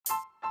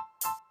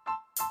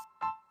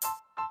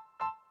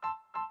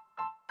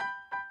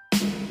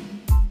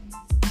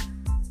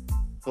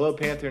Hello,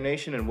 Panther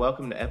Nation, and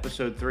welcome to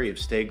Episode 3 of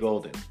Stay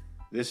Golden.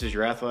 This is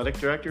your athletic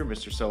director,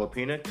 Mr.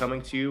 Celopina, coming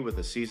to you with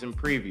a season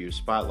preview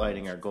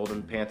spotlighting our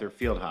Golden Panther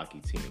field hockey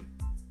team.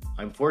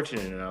 I'm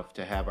fortunate enough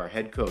to have our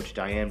head coach,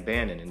 Diane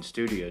Bannon, in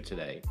studio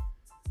today.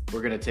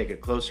 We're going to take a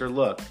closer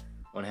look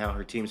on how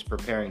her team's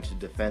preparing to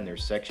defend their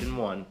Section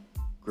 1,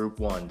 Group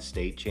 1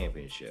 state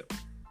championship.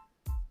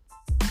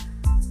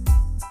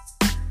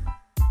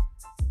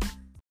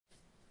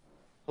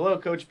 Hello,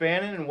 Coach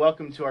Bannon, and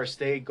welcome to our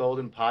Stay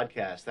Golden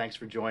podcast. Thanks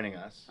for joining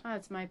us. Oh,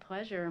 it's my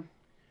pleasure.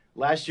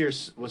 Last year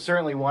was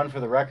certainly one for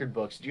the record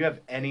books. Do you have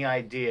any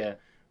idea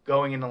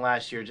going into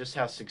last year just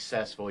how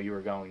successful you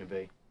were going to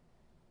be?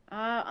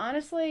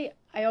 Honestly,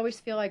 I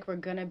always feel like we're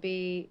going to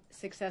be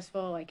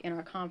successful like in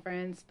our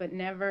conference, but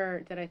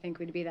never did I think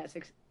we'd be that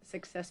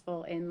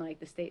successful in like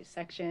the state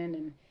section.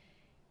 And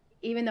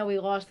even though we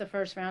lost the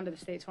first round of the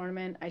state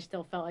tournament, I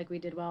still felt like we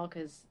did well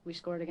because we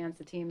scored against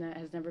a team that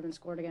has never been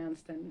scored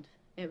against, and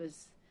it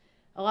was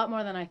a lot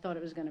more than I thought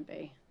it was going to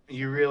be.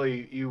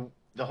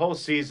 The whole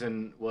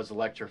season was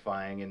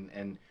electrifying,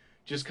 and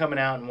just coming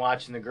out and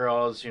watching the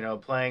girls,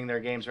 playing their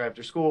games right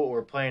after school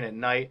or playing at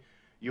night,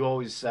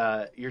 your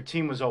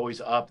team was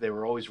always up. They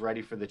were always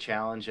ready for the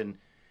challenge, and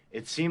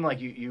it seemed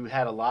like you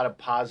had a lot of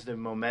positive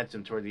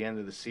momentum toward the end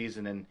of the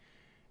season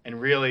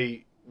and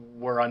really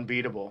were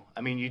unbeatable.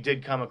 I mean, you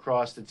did come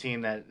across the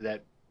team that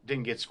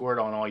didn't get scored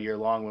on all year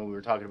long when we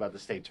were talking about the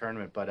state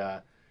tournament,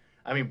 but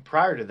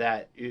prior to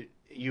that,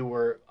 you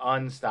were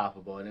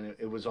unstoppable, and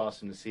it was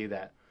awesome to see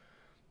that.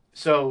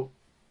 So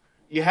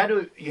you had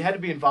to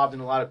be involved in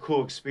a lot of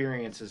cool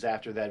experiences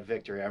after that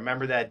victory. I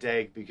remember that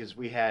day because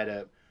we had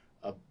a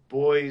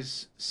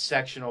boys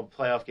sectional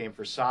playoff game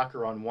for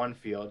soccer on one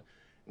field,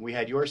 and we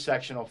had your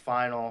sectional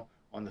final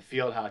on the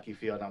field hockey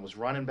field, and I was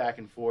running back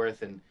and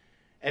forth, and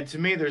to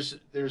me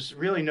there's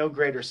really no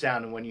greater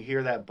sound than when you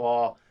hear that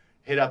ball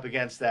hit up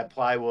against that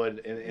plywood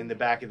in the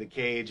back of the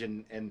cage,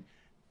 and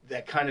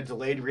that kind of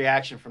delayed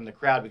reaction from the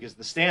crowd because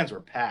the stands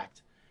were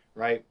packed,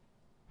 right?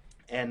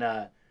 And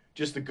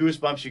just the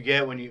goosebumps you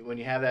get when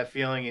you have that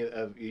feeling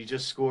of you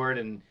just scored,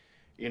 and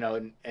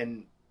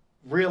and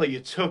really you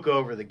took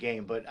over the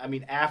game. But I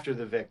mean, after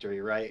the victory,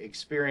 right,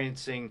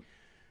 experiencing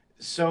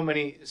so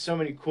many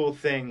cool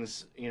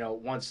things,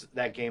 once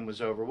that game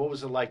was over. What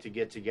was it like to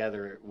get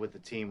together with the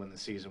team when the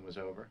season was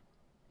over?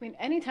 I mean,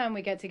 anytime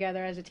we get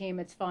together as a team,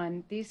 it's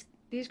fun.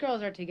 These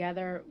girls are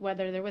together,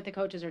 whether they're with the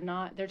coaches or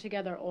not, they're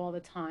together all the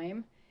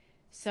time.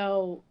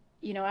 So,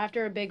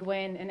 after a big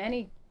win, and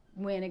any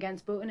win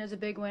against Boonton is a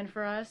big win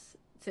for us,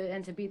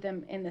 to beat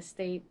them in the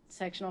state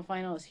sectional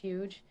final is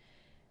huge.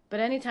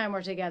 But anytime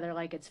we're together,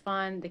 like, it's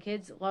fun. The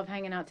kids love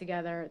hanging out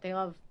together. They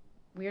love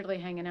weirdly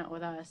hanging out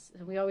with us.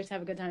 We always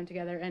have a good time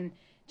together. And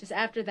just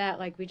after that,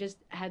 like, we just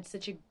had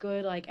such a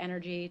good, like,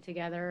 energy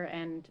together,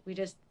 and we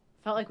just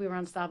felt like we were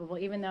unstoppable,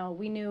 even though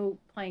we knew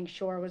playing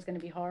Shore was going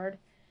to be hard.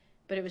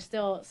 But it was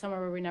still somewhere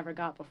where we never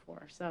got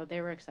before. So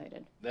they were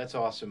excited. That's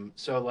awesome.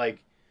 So,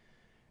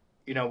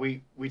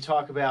 we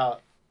talk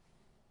about,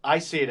 I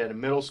see it at a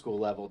middle school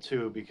level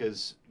too,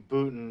 because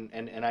Boonton,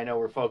 and I know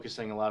we're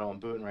focusing a lot on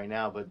Boonton right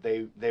now, but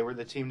they were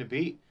the team to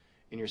beat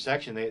in your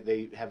section.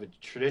 They have a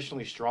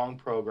traditionally strong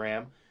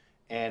program,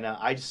 and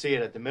I see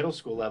it at the middle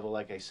school level.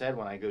 Like I said,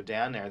 when I go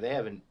down there, they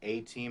have an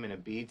A team and a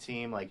B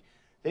team. Like,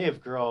 they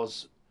have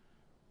girls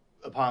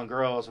upon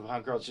girls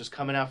just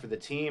coming out for the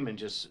team and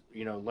just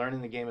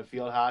learning the game of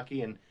field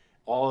hockey, and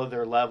all of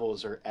their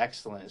levels are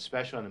excellent,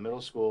 especially on the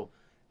middle school.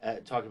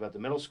 Talking about the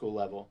middle school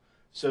level,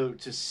 so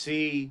to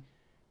see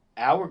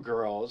our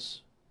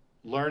girls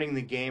learning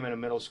the game at a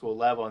middle school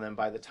level, and then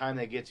by the time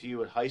they get to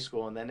you at high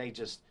school, and then they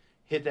just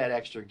hit that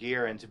extra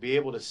gear, and to be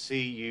able to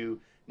see you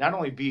not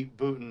only beat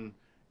Boonton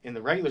in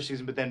the regular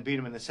season, but then beat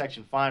them in the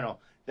section final,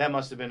 that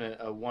must have been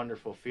a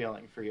wonderful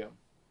feeling for you.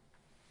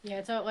 Yeah,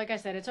 it's like I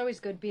said, it's always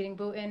good beating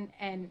Boonton,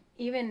 and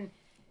even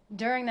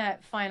during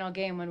that final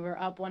game when we're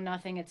up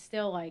 1-0, it's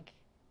still like,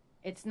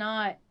 it's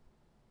not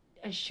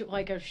a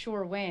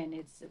sure win.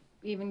 It's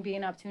even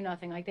being up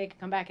 2-0, like, they could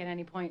come back at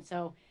any point.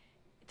 So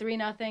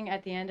 3-0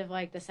 at the end of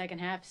like the second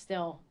half,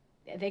 still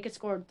they could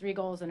score 3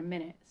 goals in a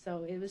minute.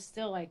 So it was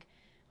still like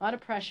a lot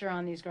of pressure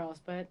on these girls,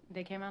 but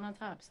they came out on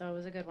top. So it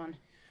was a good one.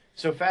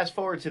 So fast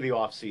forward to the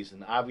off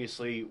season.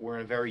 Obviously, we're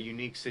in a very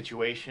unique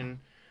situation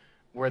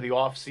where the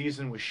off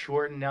season was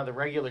shortened. Now the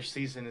regular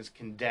season is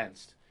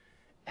condensed.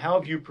 How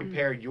have you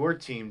prepared your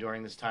team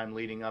during this time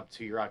leading up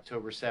to your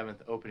October 7th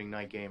opening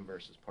night game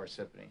versus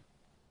Parsippany?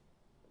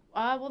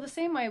 Well, the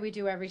same way we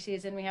do every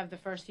season. We have the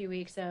first few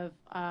weeks of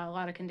a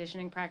lot of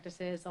conditioning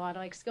practices, a lot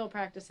of like skill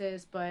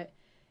practices. But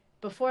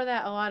before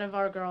that, a lot of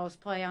our girls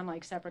play on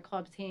like separate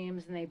club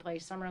teams, and they play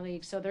summer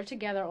leagues. So they're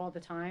together all the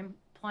time,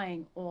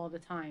 playing all the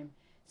time.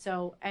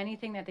 So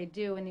anything that they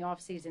do in the off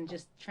season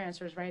just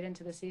transfers right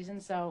into the season.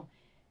 So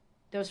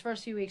those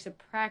first few weeks of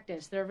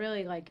practice, they're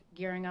really like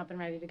gearing up and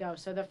ready to go.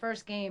 So the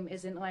first game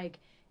isn't like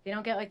they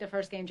don't get like the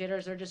first game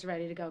jitters. They're just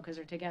ready to go because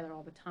they're together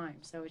all the time.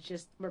 So it's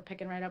just we're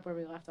picking right up where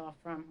we left off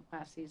from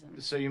last season.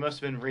 So you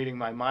must have been reading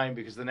my mind,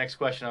 because the next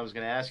question I was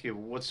going to ask you,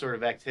 what sort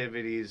of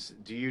activities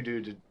do you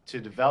do to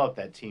develop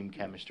that team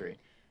chemistry?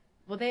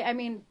 Well, I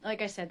mean,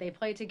 like I said, they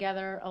play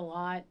together a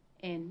lot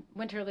in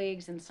winter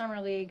leagues and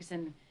summer leagues,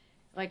 and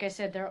like I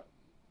said,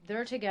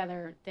 they're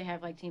together. They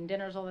have like team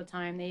dinners all the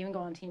time. They even go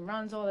on team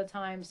runs all the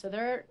time. So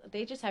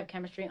they just have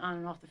chemistry on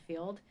and off the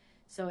field.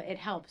 So it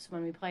helps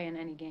when we play in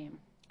any game.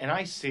 And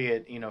I see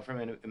it, from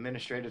an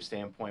administrative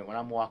standpoint, when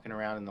I'm walking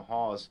around in the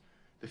halls,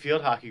 the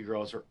field hockey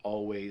girls are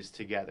always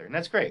together, and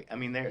that's great. I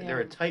mean, they're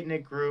a tight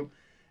knit group,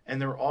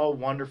 and they're all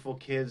wonderful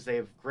kids. They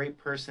have great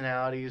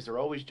personalities. They're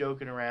always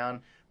joking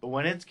around. But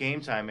when it's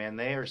game time, man,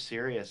 they are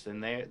serious,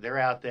 and they're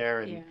out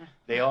there, and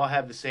they all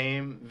have the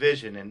same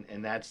vision,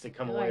 and that's to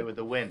come away with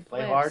a win.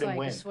 Play hard and like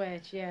win. A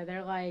switch, yeah.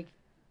 They're like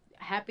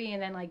happy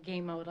and then like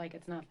game mode, like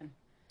it's nothing.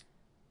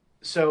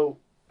 So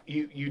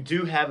you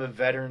do have a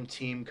veteran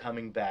team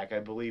coming back. I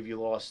believe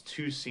you lost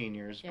 2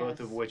 seniors, both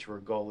of which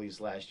were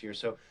goalies last year.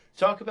 So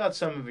talk about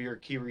some of your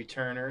key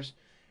returners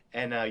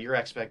and your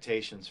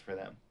expectations for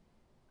them.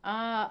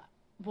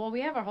 Well,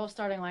 we have our whole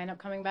starting lineup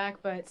coming back,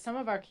 but some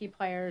of our key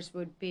players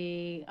would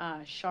be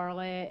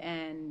Charlotte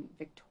and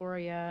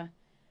Victoria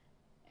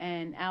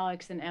and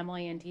Alex and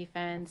Emily in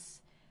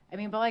defense. I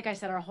mean, but like I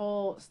said, our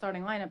whole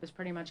starting lineup is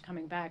pretty much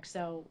coming back.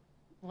 So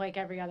like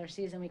every other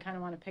season, we kind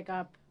of want to pick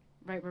up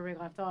right where we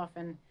left off.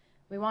 And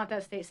we want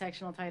that state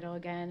sectional title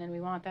again, and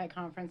we want that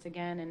conference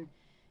again. And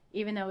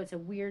even though it's a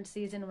weird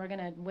season, we're going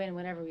to win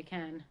whatever we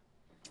can.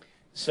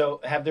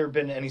 So have there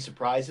been any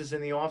surprises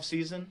in the off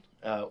season?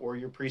 Or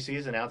your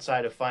preseason,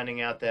 outside of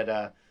finding out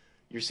that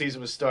your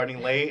season was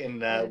starting late and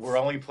we're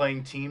only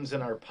playing teams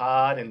in our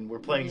pod and we're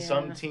playing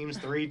some teams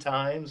 3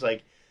 times?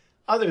 Like,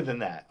 other than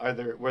that,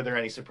 were there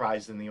any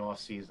surprises in the off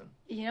season?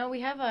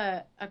 We have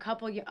a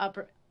couple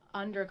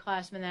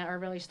underclassmen that are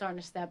really starting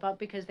to step up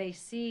because they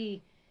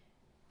see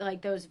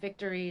like those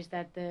victories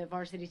that the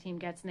varsity team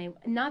gets, and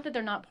not that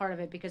they're not part of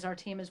it, because our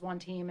team is one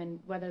team, and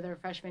whether they're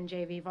freshman,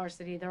 JV,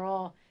 varsity,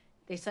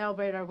 they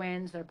celebrate our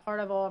wins. They're part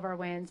of all of our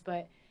wins,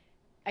 but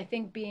I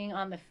think being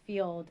on the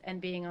field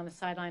and being on the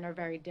sideline are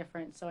very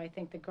different. So I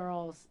think the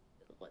girls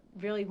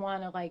really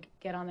want to like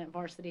get on that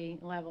varsity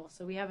level.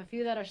 So we have a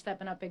few that are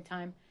stepping up big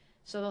time.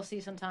 So they'll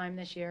see some time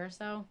this year.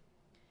 So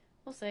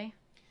we'll see.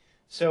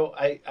 So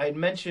I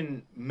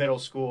mentioned middle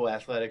school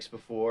athletics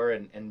before,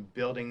 and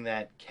building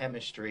that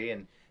chemistry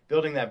and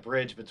building that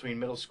bridge between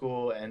middle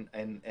school and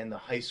the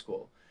high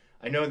school.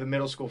 I know the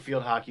middle school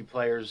field hockey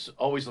players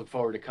always look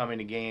forward to coming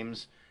to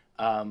games,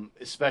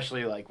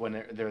 especially like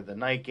when they're the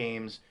night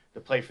games. To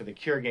play for the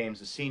Cure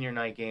games, the senior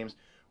night games.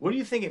 What do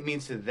you think it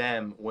means to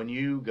them when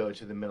you go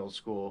to the middle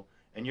school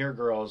and your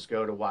girls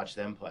go to watch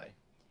them play?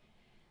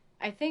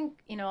 I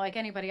think, like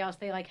anybody else,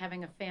 they like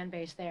having a fan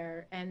base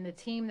there, and the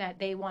team that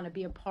they want to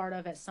be a part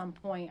of at some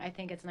point. I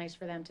think it's nice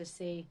for them to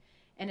see,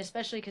 and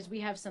especially because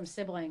we have some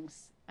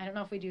siblings. I don't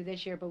know if we do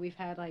this year, but we've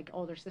had like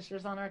older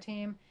sisters on our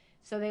team.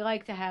 So they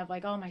like to have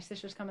like, oh, my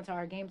sister's coming to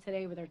our game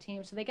today with their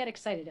team. So they get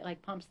excited. It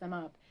like pumps them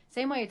up.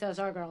 Same way it does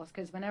our girls,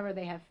 because whenever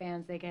they have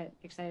fans, they get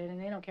excited, and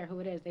they don't care who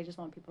it is. They just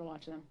want people to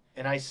watch them.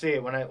 And I see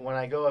it when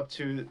I go up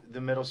to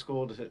the middle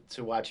school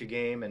to watch a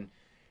game, and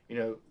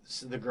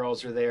the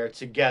girls are there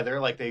together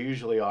like they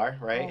usually are,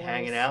 right? Always.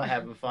 Hanging out,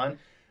 having fun.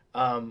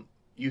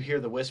 You hear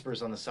the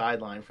whispers on the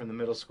sideline from the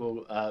middle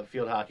school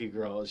field hockey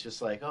girl. It's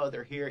just like, oh,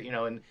 they're here,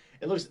 and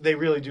it looks, they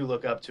really do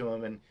look up to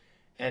them,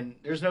 and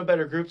there's no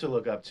better group to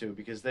look up to,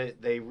 because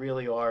they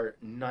really are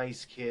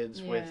nice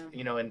kids with,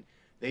 and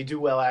they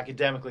do well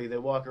academically. They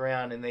walk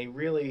around and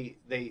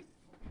they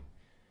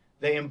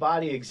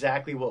embody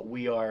exactly what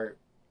we are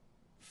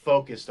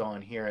focused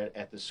on here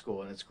at the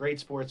school. And it's great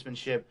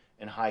sportsmanship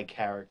and high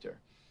character.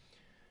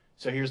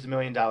 So here's the $1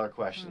 million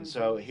question. Mm-hmm.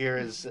 So here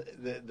is,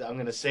 I'm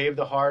going to save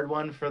the hard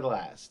one for the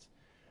last.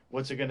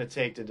 What's it going to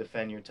take to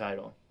defend your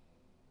title?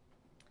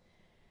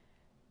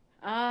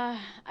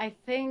 I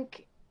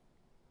think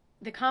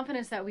the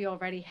confidence that we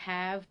already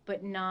have,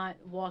 but not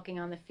walking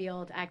on the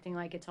field acting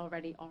like it's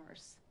already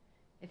ours.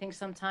 I think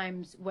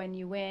sometimes when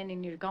you win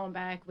and you're going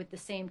back with the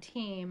same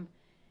team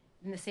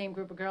and the same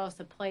group of girls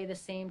to play the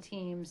same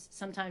teams,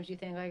 sometimes you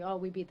think like, oh,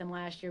 we beat them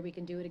last year, we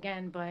can do it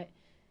again. But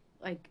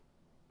like,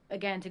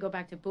 again, to go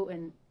back to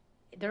Booton,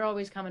 they're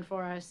always coming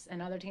for us,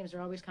 and other teams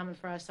are always coming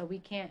for us. So we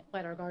can't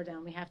let our guard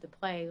down. We have to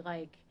play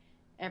like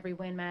every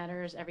win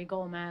matters, every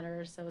goal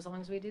matters. So as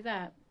long as we do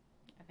that,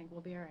 I think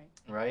we'll be all right.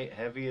 Right.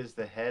 Heavy is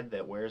the head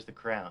that wears the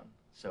crown.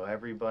 So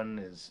everyone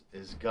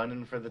is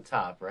gunning for the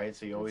top, right?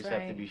 So you always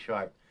have to be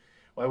sharp.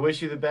 Well, I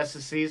wish you the best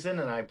this season,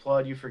 and I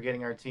applaud you for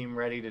getting our team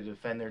ready to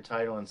defend their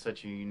title in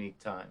such a unique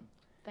time.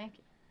 Thank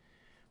you.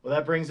 Well,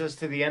 that brings us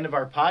to the end of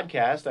our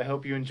podcast. I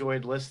hope you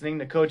enjoyed listening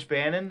to Coach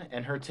Bannon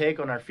and her take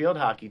on our field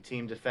hockey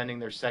team defending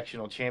their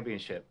sectional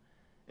championship.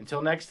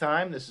 Until next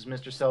time, this is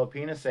Mr.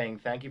 Celopina saying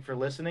thank you for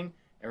listening,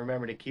 and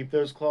remember to keep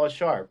those claws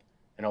sharp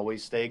and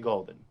always stay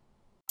golden.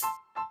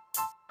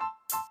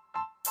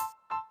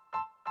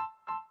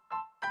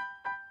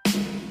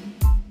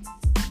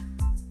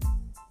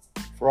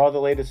 For all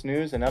the latest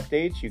news and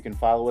updates, you can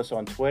follow us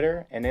on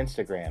Twitter and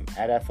Instagram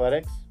at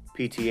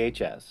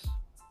AthleticsPTHS.